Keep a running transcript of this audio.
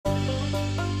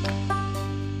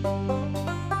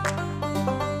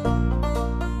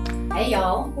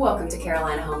y'all, welcome to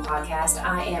Carolina Home Podcast.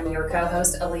 I am your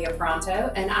co-host, Aaliyah Pronto,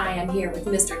 and I am here with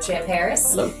Mr. Chip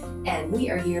Harris. Hello. And we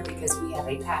are here because we have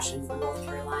a passion for North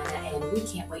Carolina, and we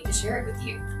can't wait to share it with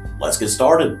you. Let's get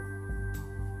started.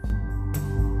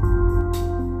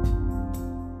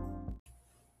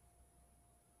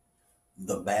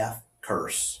 The Bath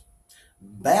Curse.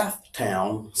 Bath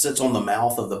Town sits on the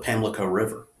mouth of the Pamlico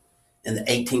River. In the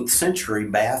 18th century,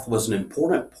 Bath was an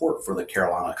important port for the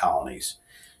Carolina colonies.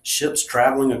 Ships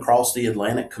traveling across the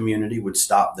Atlantic community would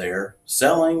stop there,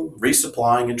 selling,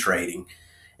 resupplying, and trading.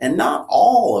 And not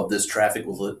all of this traffic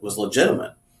was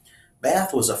legitimate.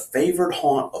 Bath was a favored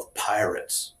haunt of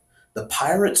pirates. The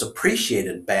pirates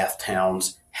appreciated Bath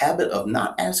Town's habit of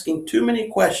not asking too many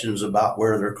questions about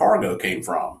where their cargo came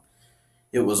from.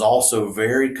 It was also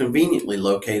very conveniently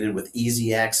located with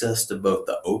easy access to both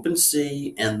the open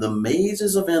sea and the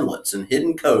mazes of inlets and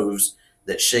hidden coves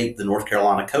that shaped the North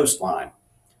Carolina coastline.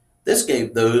 This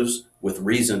gave those with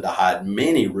reason to hide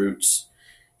many routes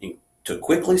to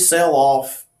quickly sail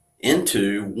off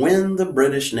into when the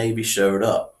British Navy showed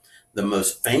up. The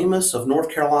most famous of North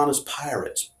Carolina's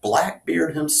pirates,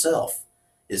 Blackbeard himself,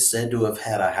 is said to have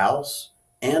had a house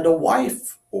and a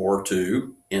wife or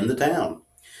two in the town.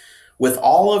 With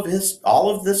all of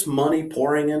this money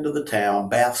pouring into the town,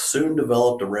 Bath soon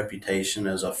developed a reputation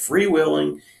as a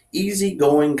freewheeling,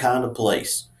 easygoing kind of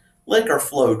place. Liquor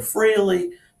flowed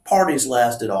freely, parties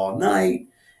lasted all night,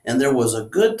 and there was a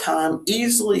good time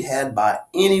easily had by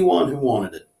anyone who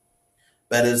wanted it.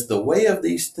 But as the way of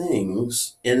these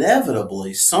things,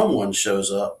 inevitably someone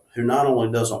shows up who not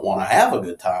only doesn't want to have a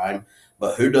good time,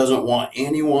 but who doesn't want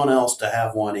anyone else to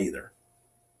have one either.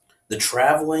 The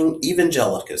traveling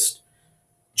evangelicist,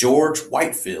 George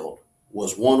Whitefield,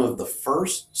 was one of the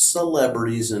first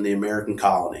celebrities in the American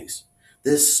colonies.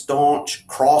 This staunch,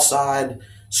 cross-eyed,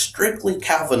 strictly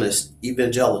Calvinist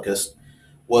evangelicist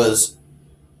was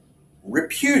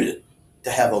reputed to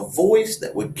have a voice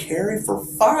that would carry for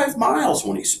 5 miles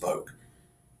when he spoke.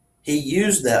 He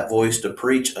used that voice to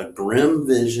preach a grim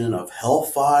vision of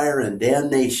hellfire and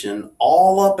damnation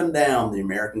all up and down the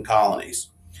American colonies.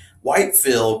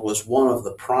 Whitefield was one of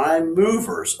the prime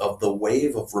movers of the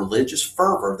wave of religious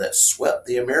fervor that swept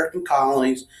the American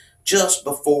colonies just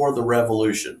before the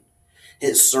Revolution.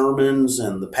 His sermons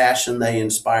and the passion they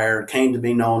inspired came to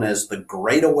be known as the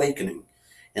Great Awakening,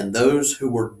 and those who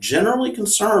were generally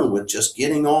concerned with just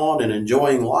getting on and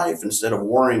enjoying life instead of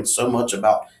worrying so much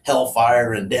about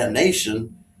hellfire and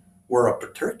damnation were a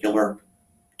particular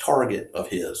target of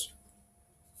his.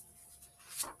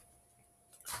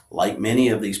 Like many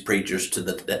of these preachers to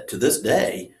this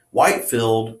day,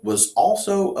 Whitefield was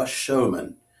also a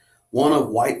showman. One of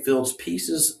Whitefield's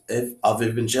pieces of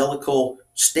evangelical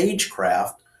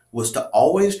stagecraft was to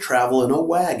always travel in a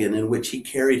wagon in which he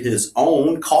carried his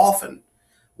own coffin.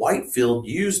 Whitefield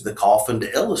used the coffin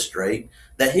to illustrate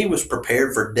that he was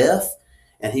prepared for death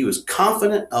and he was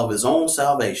confident of his own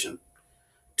salvation.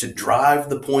 To drive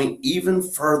the point even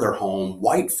further home,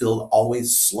 Whitefield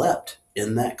always slept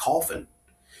in that coffin.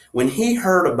 When he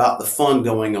heard about the fun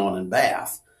going on in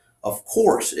Bath, of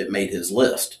course it made his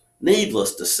list.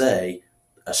 Needless to say,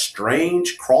 a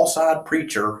strange, cross-eyed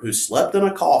preacher who slept in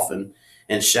a coffin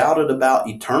and shouted about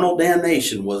eternal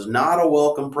damnation was not a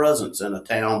welcome presence in a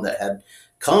town that had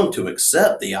come to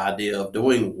accept the idea of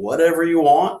doing whatever you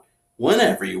want,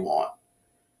 whenever you want.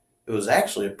 It was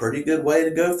actually a pretty good way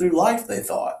to go through life, they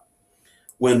thought.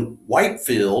 When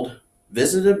Whitefield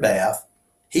visited Bath,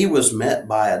 he was met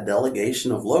by a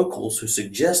delegation of locals who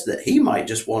suggested that he might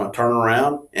just want to turn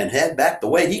around and head back the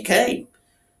way he came.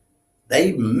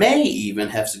 They may even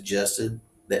have suggested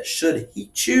that should he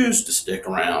choose to stick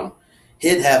around,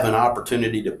 he'd have an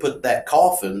opportunity to put that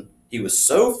coffin he was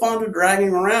so fond of dragging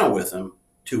around with him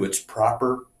to its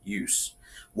proper use.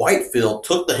 Whitefield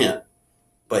took the hint,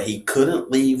 but he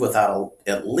couldn't leave without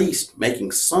at least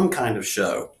making some kind of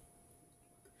show.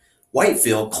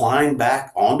 Whitefield climbed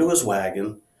back onto his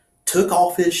wagon, took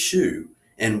off his shoe,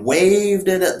 and waved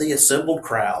it at the assembled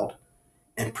crowd,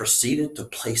 and proceeded to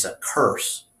place a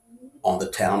curse on the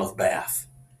town of Bath.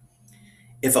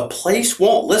 "If a place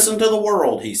won't listen to the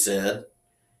world," he said,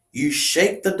 you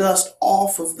shake the dust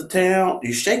of the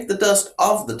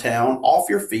town off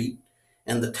your feet,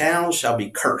 and the town shall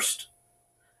be cursed.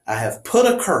 I have put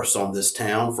a curse on this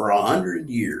town for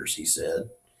 100 years, he said.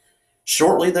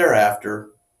 Shortly thereafter,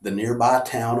 the nearby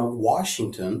town of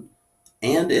Washington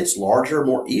and its larger,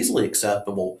 more easily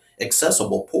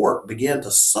accessible port began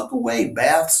to suck away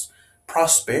Bath's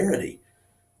prosperity.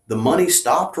 The money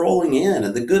stopped rolling in,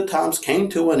 and the good times came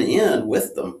to an end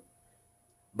with them.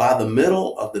 By the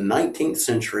middle of the 19th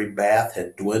century, Bath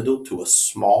had dwindled to a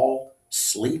small,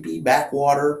 sleepy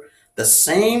backwater, the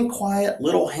same quiet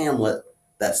little hamlet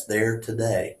that's there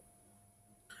today.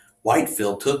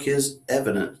 Whitefield took this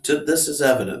as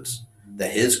evidence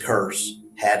that his curse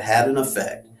had an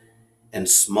effect, and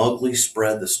smugly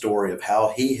spread the story of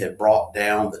how he had brought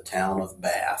down the town of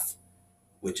Bath,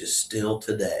 which is still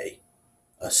today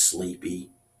a sleepy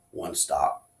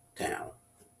one-stop town.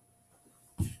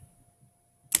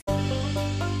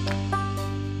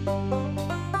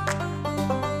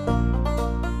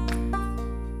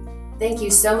 Thank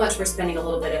you so much for spending a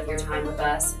little bit of your time with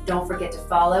us. Don't forget to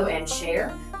follow and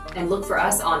share, and look for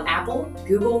us on Apple,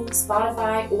 Google,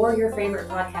 Spotify, or your favorite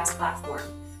podcast platform.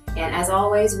 And as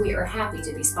always, we are happy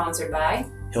to be sponsored by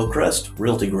Hillcrest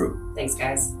Realty Group. Thanks,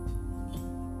 guys.